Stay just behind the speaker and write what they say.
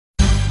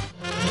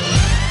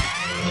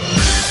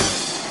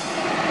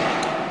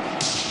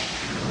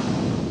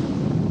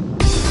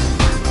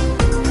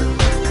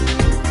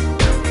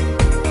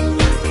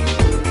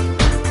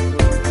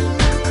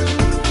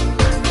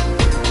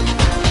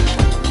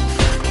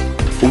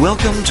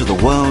Welcome to the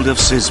world of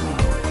Sismo,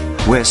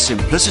 where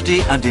simplicity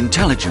and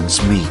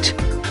intelligence meet.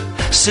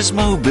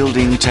 Sismo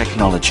Building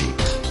Technology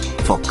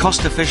for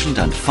cost-efficient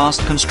and fast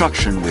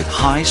construction with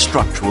high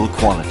structural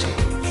quality.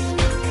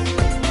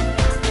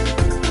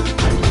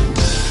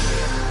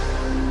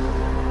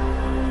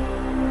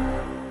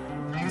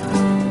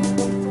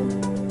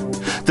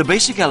 The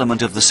basic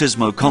element of the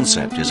Sismo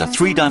concept is a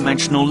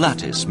three-dimensional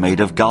lattice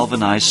made of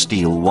galvanized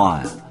steel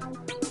wire.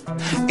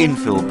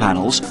 Infill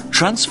panels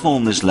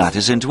transform this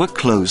lattice into a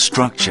closed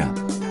structure.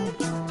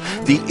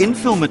 The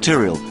infill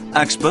material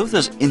acts both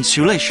as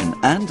insulation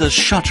and as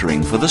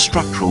shuttering for the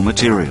structural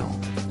material.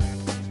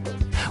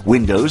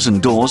 Windows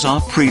and doors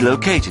are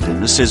pre-located in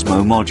the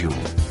Sismo module.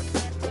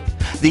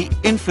 The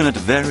infinite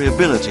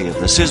variability of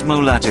the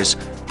Sismo lattice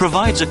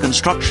provides a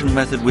construction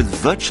method with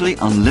virtually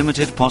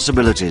unlimited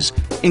possibilities,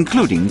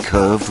 including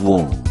curved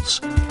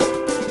walls.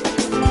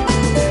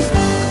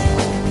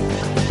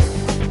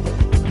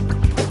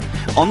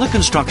 On the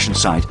construction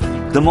site,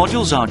 the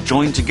modules are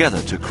joined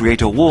together to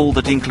create a wall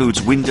that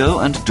includes window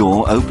and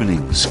door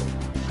openings.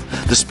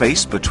 The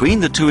space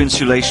between the two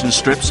insulation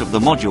strips of the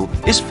module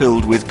is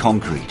filled with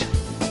concrete.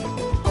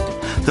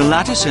 The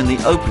lattice in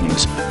the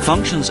openings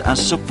functions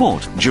as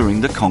support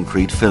during the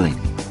concrete filling.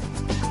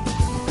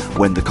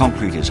 When the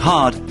concrete is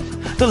hard,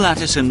 the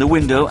lattice in the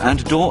window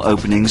and door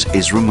openings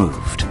is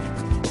removed.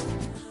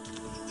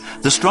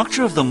 The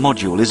structure of the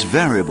module is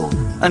variable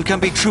and can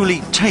be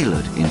truly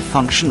tailored in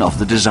function of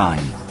the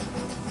design.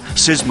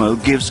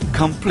 Sismo gives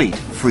complete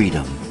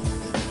freedom.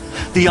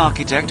 The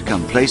architect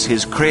can place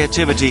his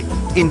creativity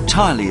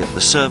entirely at the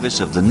service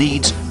of the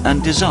needs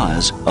and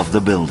desires of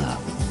the builder.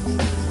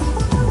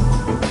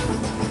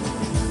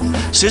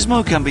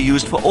 Sismo can be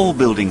used for all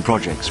building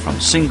projects, from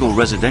single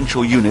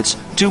residential units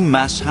to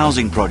mass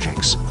housing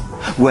projects,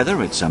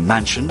 whether it's a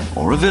mansion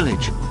or a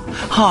village,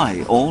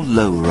 high or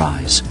low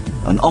rise,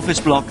 an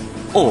office block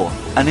or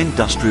an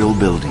industrial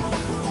building.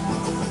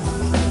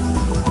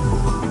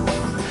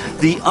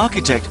 The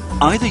architect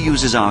either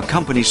uses our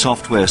company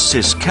software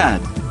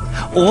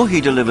SysCAD, or he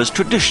delivers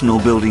traditional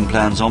building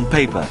plans on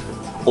paper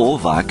or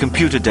via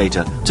computer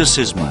data to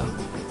Sismo.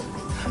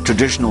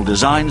 Traditional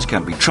designs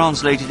can be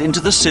translated into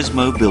the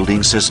Sismo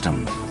building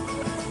system.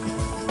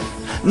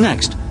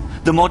 Next,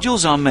 the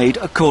modules are made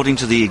according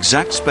to the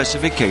exact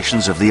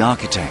specifications of the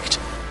architect.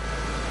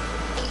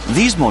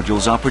 These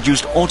modules are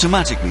produced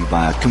automatically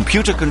by a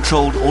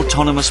computer-controlled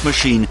autonomous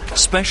machine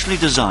specially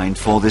designed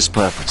for this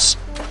purpose,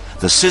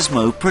 the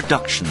Sismo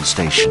Production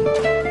Station.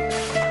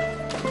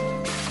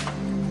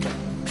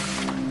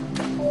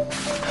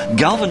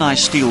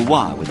 Galvanized steel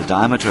wire with a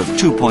diameter of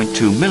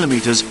 2.2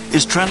 millimeters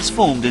is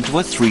transformed into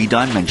a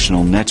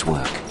three-dimensional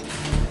network.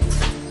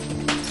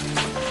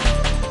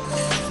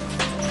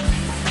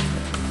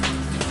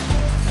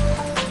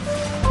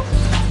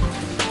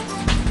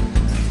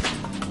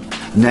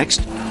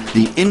 Next,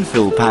 the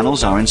infill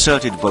panels are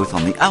inserted both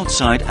on the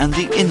outside and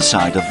the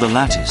inside of the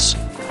lattice.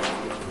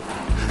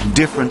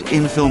 Different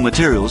infill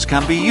materials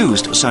can be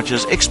used, such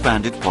as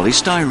expanded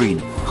polystyrene,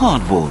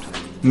 hardboard,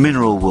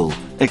 mineral wool,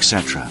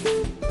 etc.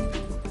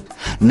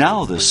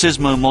 Now the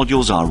Sismo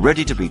modules are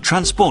ready to be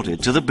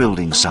transported to the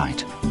building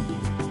site.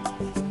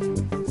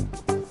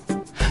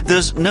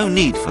 There's no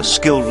need for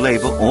skilled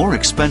labor or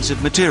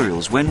expensive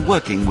materials when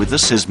working with the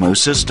Sismo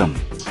system.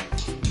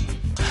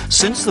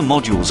 Since the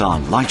modules are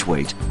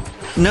lightweight,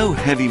 no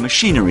heavy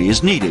machinery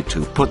is needed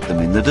to put them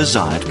in the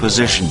desired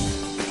position.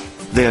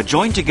 They are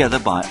joined together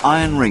by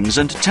iron rings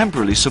and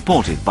temporarily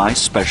supported by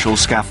special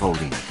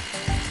scaffolding.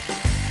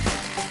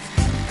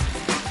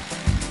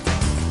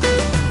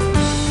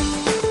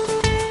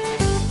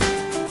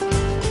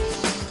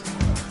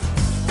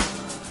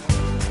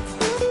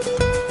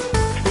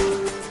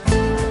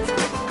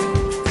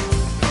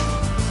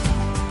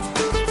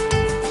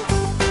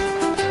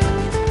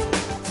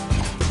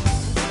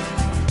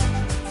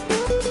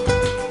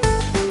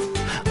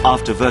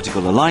 After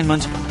vertical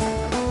alignment,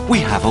 we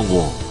have a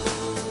wall.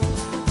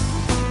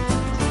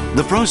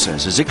 The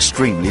process is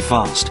extremely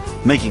fast,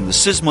 making the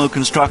Sismo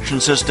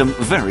construction system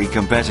very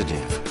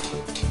competitive.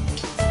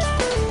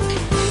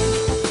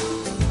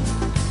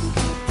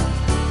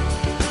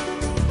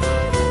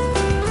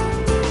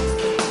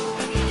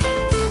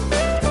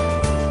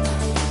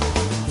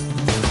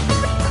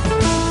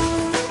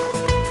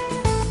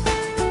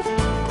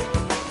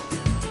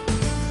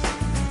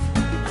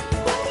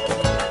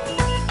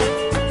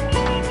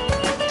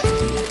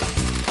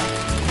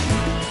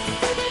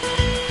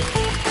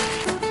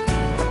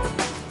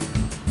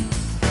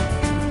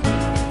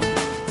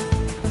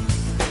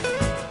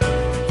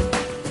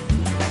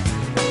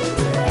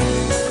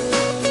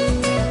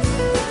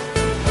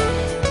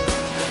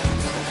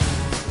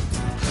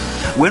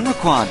 When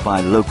required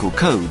by local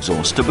codes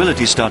or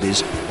stability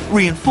studies,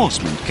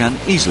 reinforcement can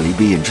easily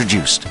be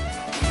introduced.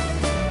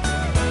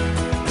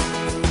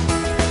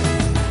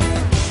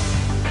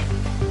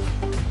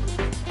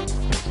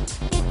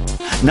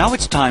 Now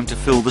it's time to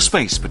fill the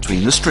space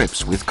between the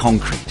strips with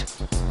concrete.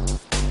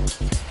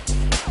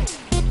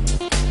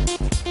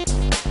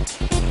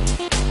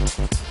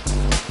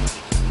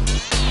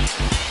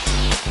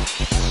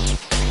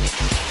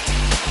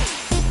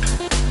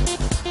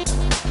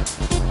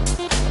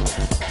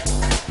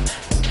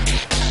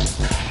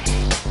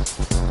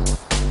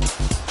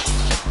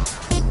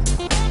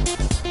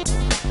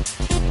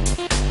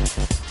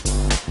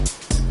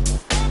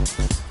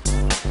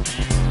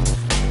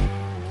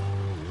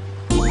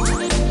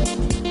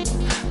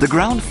 The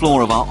ground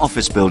floor of our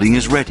office building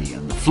is ready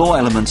and the floor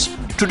elements,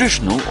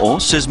 traditional or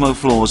Sismo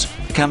floors,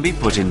 can be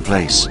put in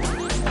place.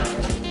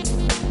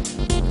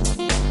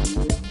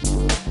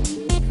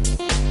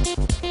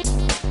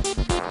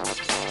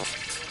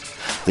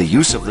 The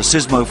use of the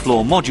Sismo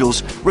floor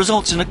modules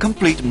results in a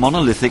complete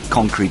monolithic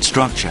concrete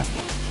structure,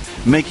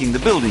 making the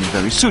building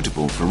very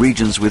suitable for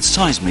regions with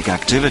seismic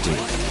activity.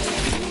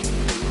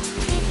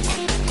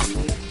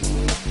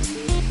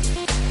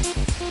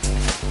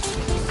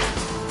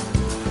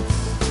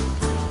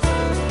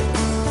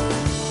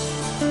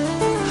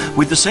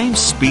 With the same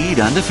speed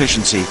and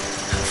efficiency,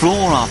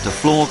 floor after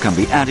floor can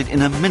be added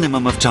in a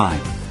minimum of time,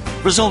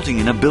 resulting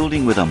in a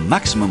building with a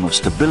maximum of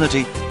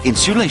stability,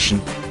 insulation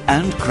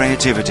and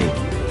creativity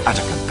at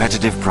a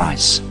competitive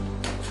price.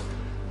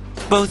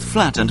 Both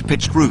flat and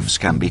pitched roofs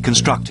can be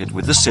constructed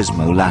with the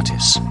Sismo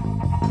lattice.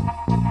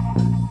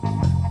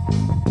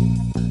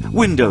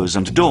 Windows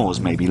and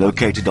doors may be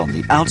located on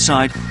the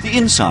outside, the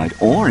inside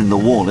or in the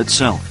wall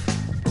itself.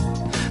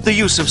 The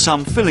use of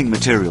some filling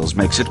materials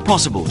makes it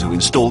possible to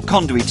install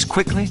conduits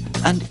quickly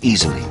and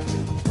easily.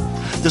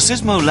 The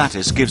Sismo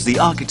lattice gives the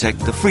architect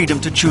the freedom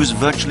to choose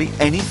virtually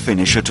any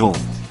finish at all.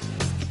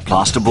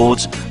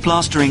 Plasterboards,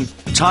 plastering,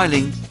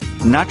 tiling,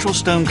 natural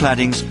stone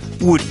claddings,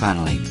 wood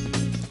panelling.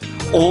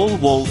 All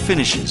wall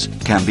finishes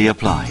can be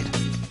applied.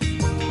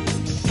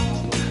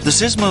 The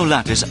Sismo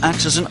lattice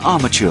acts as an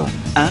armature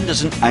and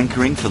as an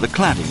anchoring for the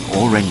cladding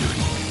or rendering.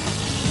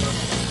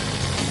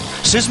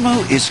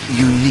 Sismo is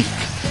unique.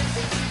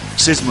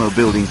 Sismo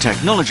building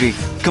technology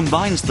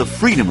combines the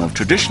freedom of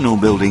traditional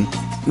building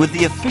with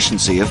the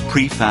efficiency of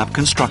prefab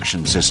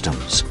construction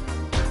systems.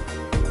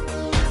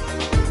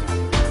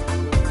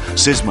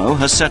 Sismo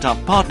has set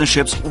up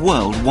partnerships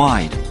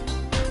worldwide.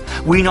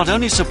 We not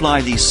only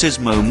supply these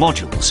Sismo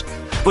modules,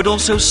 but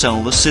also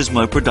sell the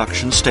Sismo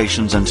production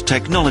stations and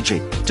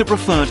technology to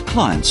preferred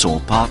clients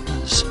or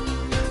partners.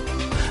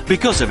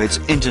 Because of its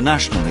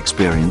international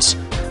experience,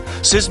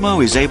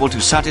 Sismo is able to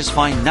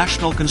satisfy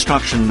national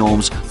construction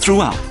norms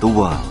throughout the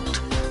world.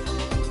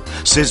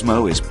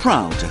 Sismo is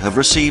proud to have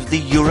received the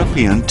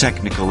European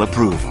technical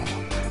approval.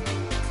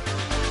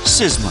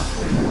 Sismo,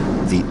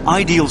 the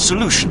ideal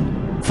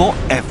solution for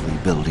every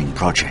building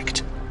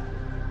project.